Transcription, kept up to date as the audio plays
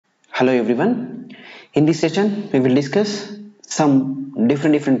Hello everyone. In this session, we will discuss some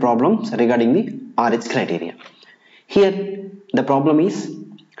different problems regarding the RH criteria. Here, the problem is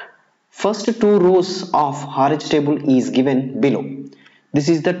first two rows of RH table is given below. This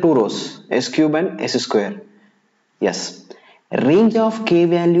is the two rows, S cube and S square. Yes. Range of K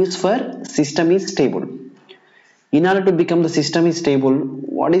values for system is stable. In order to become the system is stable,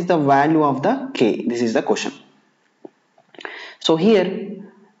 what is the value of the K? This is the question. So here,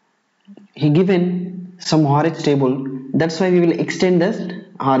 he given some RH table, that's why we will extend this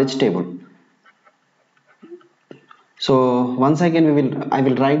RH table. So once again I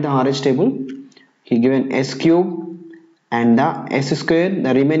will write the RH table. He given S cube and the S square,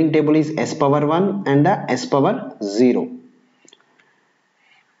 the remaining table is S power 1 and the S power 0.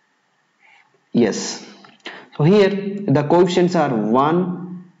 Yes. So here the coefficients are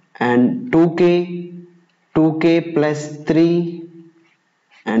 1 and 2k plus 3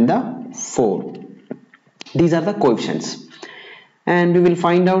 and the 4. These are the coefficients, and we will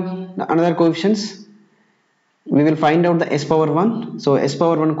find out another coefficients. We will find out the S power 1. So S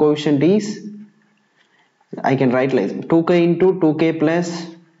power 1 coefficient is, I can write like 2k into 2k plus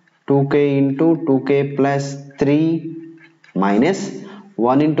 3 minus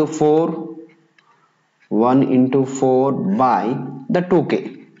 1 into 4 by the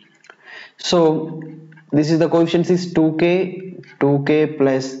 2k. So this is the coefficients is 2k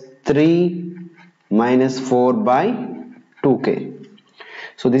plus 3 minus 4 by 2k.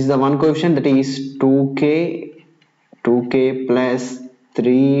 So this is the one coefficient, that is 2k plus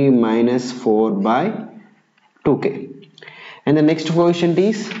 3 minus 4 by 2k. And the next coefficient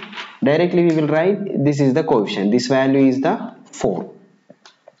is, directly we will write, this is the coefficient, this value is the 4.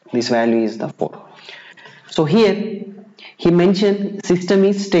 This value is the 4. So here he mentioned system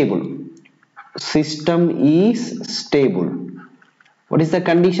is stable. System is stable. What is the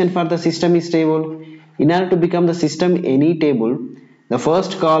condition for the system is stable? In order to become the system any table, the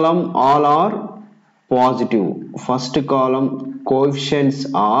first column all are positive. First column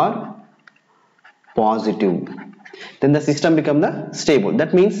coefficients are positive. Then the system become the stable.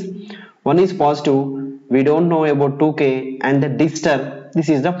 That means one is positive. We don't know about 2k, and the disturb, this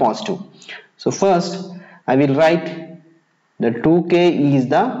is the positive. So first I will write the 2k is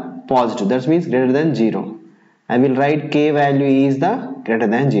the positive, that means greater than 0. I will write k value is the greater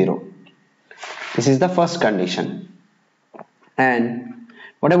than 0. This is the first condition. And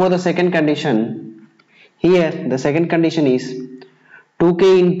what about the second condition? Here the second condition is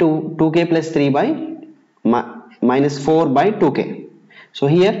 2k into 2k plus 3 by minus 4 by 2k. So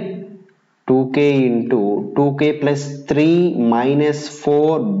here 2k into 2k plus 3 minus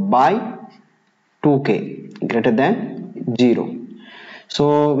 4 by 2k greater than 0.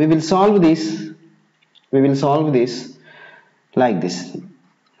 So we will solve this like this.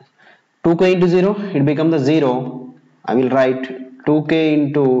 2k into 0, it becomes the 0. I will write 2k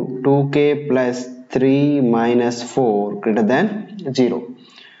into 2k plus 3 minus 4 greater than 0.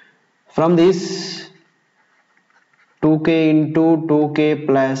 From this, 2k into 2k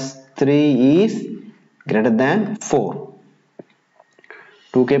plus 3 is greater than 4.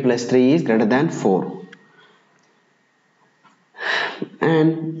 2k plus 3 is greater than 4.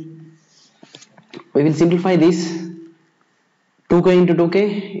 And we will simplify this. 2k into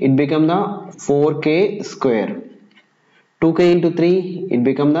 2k, it become the 4k square. 2k into 3, it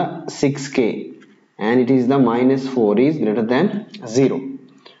become the 6k, and it is the minus 4 is greater than 0.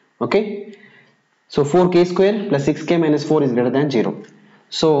 Okay, so 4k square plus 6k minus 4 is greater than 0.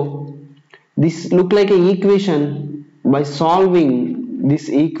 So this look like an equation. By solving this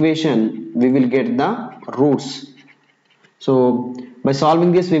equation, we will get the roots. So by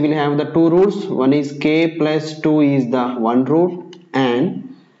solving this, we will have the two roots. One is k plus 2 is the one root, and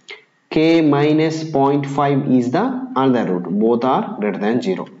k minus 0.5 is the another root. Both are greater than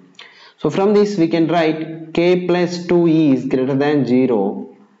 0. So from this we can write k plus 2 is greater than 0.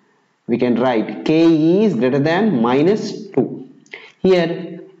 We can write k is greater than minus 2.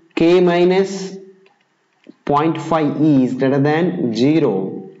 Here k minus 0.5 is greater than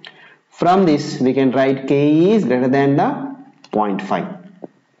 0. From this we can write k is greater than the 0.5.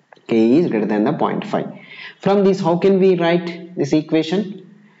 K is greater than the 0.5. From this, how can we write this equation?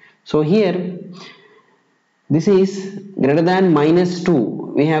 So here, this is greater than minus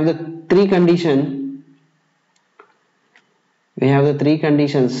 2. We have the three condition. We have the three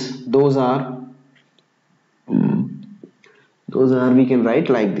conditions. Those are we can write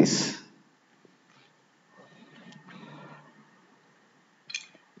like this.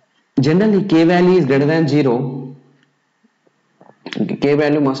 Generally, k value is greater than 0. K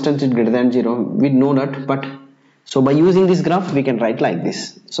value must consider greater than 0. We know that, but So by using this graph we can write like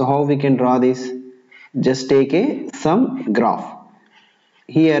this. So how we can draw this? Just take some graph.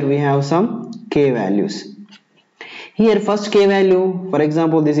 Here we have some k values. Here first k value, for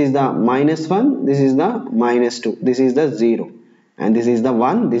example, this is the -1, this is the -2, this is the 0, and this is the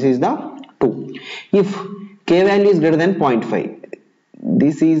 1, this is the 2. If k value is greater than 0.5,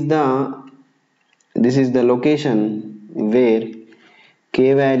 this is the location where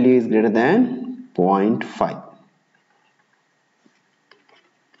k value is greater than 0.5.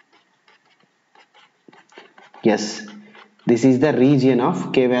 Yes, this is the region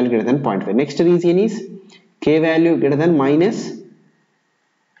of k value greater than 0.5. Next region is k value greater than more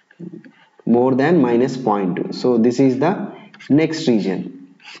than -0.2. So this is the next region.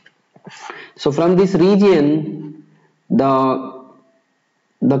 So from this region,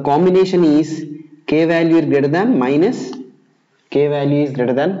 the combination is k value is greater than k value is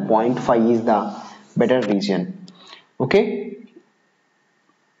greater than 0.5 is the better region. Okay.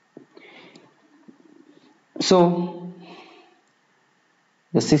 So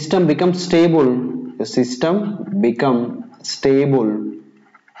the system becomes stable. The system becomes stable.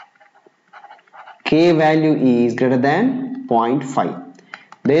 K value is greater than 0.5.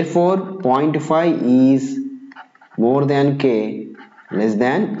 Therefore, 0.5 is more than k, less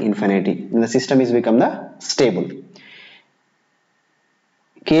than infinity. And the system is become the stable.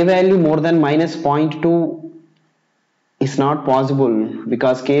 K value more than -0.2 is not possible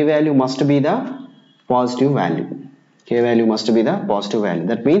because k value must be the positive value. K value must be the positive value.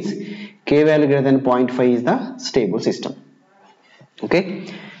 That means k value greater than 0.5 is the stable system. Okay.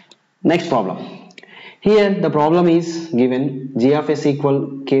 Next problem. Here the problem is given g of s equal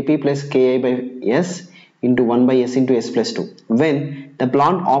kp plus ki by s into 1 by s into s plus 2 when the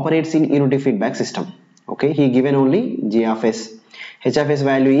plant operates in unity feedback system. Okay, he given only g of s. H of s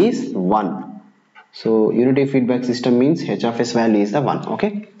value is 1. So unity feedback system means h of s value is the 1.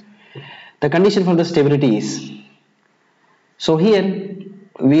 Okay. The condition for the stability is, so here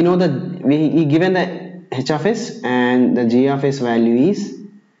we know that he given the h of s and the g of s value is,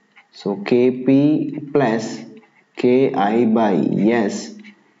 so kp plus ki by s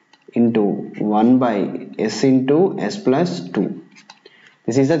into 1 by s into s plus 2.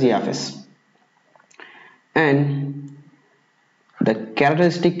 This is the g of s. And the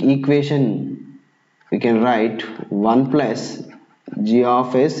characteristic equation we can write 1 plus g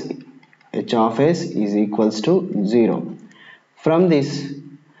of s h of s is equals to 0. From this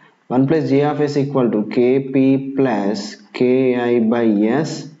 1 plus g of s equal to kp plus ki by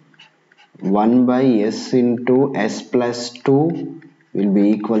s 1 by s into s plus 2 will be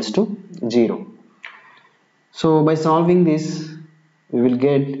equals to 0. So by solving this we will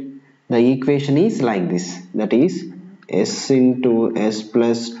get the equation is like this, that is s into s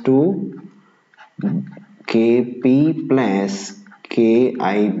plus 2 kp plus ki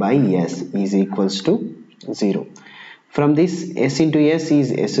by s is equals to 0. From this s into s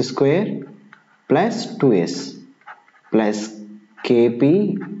is s square plus 2s plus kp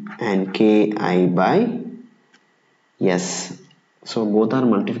and ki by s. So both are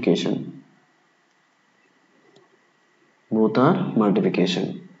multiplication.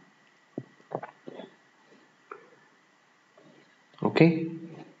 Okay.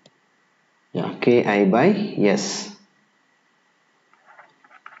 Yeah, ki by s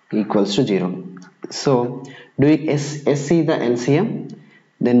equals to 0. So doing s is the LCM,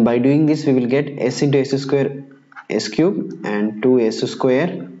 then by doing this we will get s into s square s cube and 2s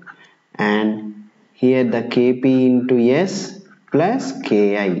square, and here the kp into s plus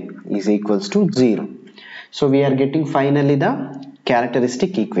ki is equals to 0. So we are getting finally the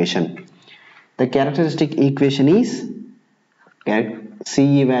characteristic equation. The characteristic equation is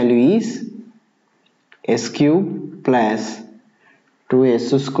CE value is s cube plus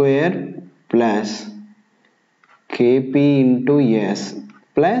 2s square plus kp into s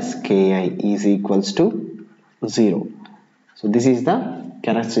plus ki is equals to 0. So this is the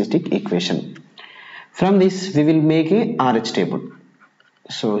characteristic equation. From this we will make a RH table.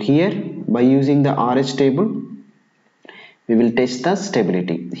 So here by using the RH table we will test the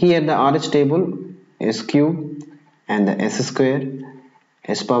stability. Here the RH table s cube and the s square,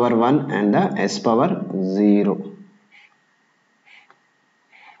 s power 1 and the s power 0.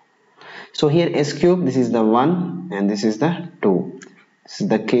 So here s cube, this is the 1 and this is the 2. This is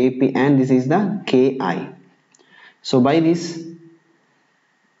the kp and this is the ki. So by this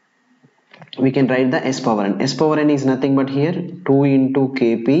we can write the s power n. S power n is nothing but here 2 into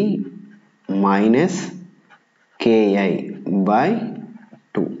kp minus ki by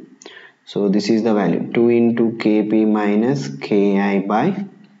 2. So this is the value 2 into kp minus ki by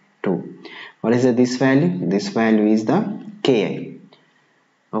 2. What is this value? This value is the Ki.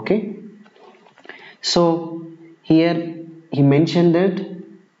 Okay. So here he mentioned that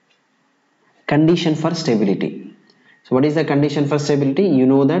condition for stability. So what is the condition for stability? You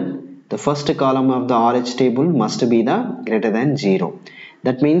know that the first column of the RH table must be the greater than 0.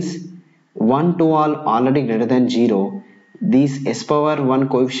 That means 1 to all already greater than 0. These s power 1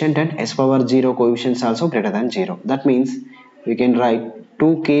 coefficient and s power 0 coefficients also greater than 0. That means we can write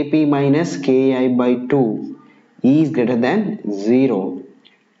 2 kp minus ki by 2 is greater than 0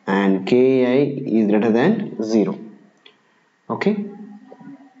 and ki is greater than 0. Okay.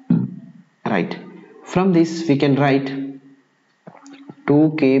 Right. From this we can write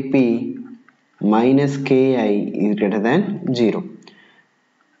 2 kp minus ki is greater than 0.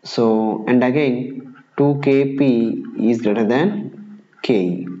 So and again 2 kp is greater than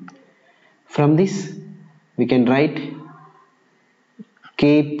ki. From this we can write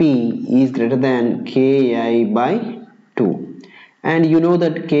kp is greater than ki by 2, and you know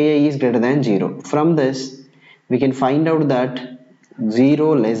that ki is greater than 0. From this we can find out that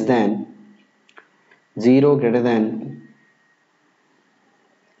 0 less than 0 greater than,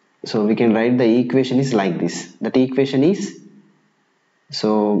 so we can write the equation is like this. That equation is,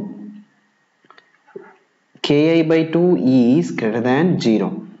 so ki by 2 is greater than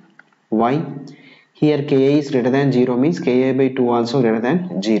 0. Why? Here ki is greater than 0 means ki by 2 also greater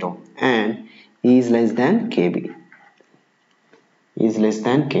than 0 and is less than kb. Is less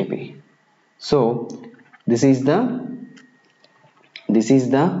than kb. So this is the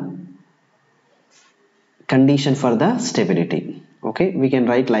condition for the stability. Okay, we can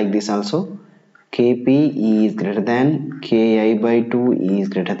write like this also. Kp is greater than ki by 2 is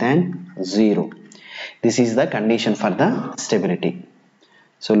greater than 0. This is the condition for the stability.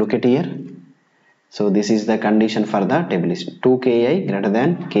 So look at here. So this is the condition for the table is 2 ki greater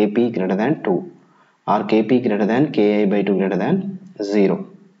than kp greater than 2 or kp greater than ki by 2 greater than 0.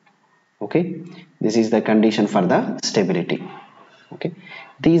 Okay, this is the condition for the stability. Okay,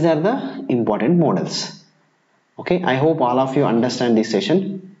 these are the important models. Okay, I hope all of you understand this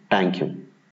session. Thank you.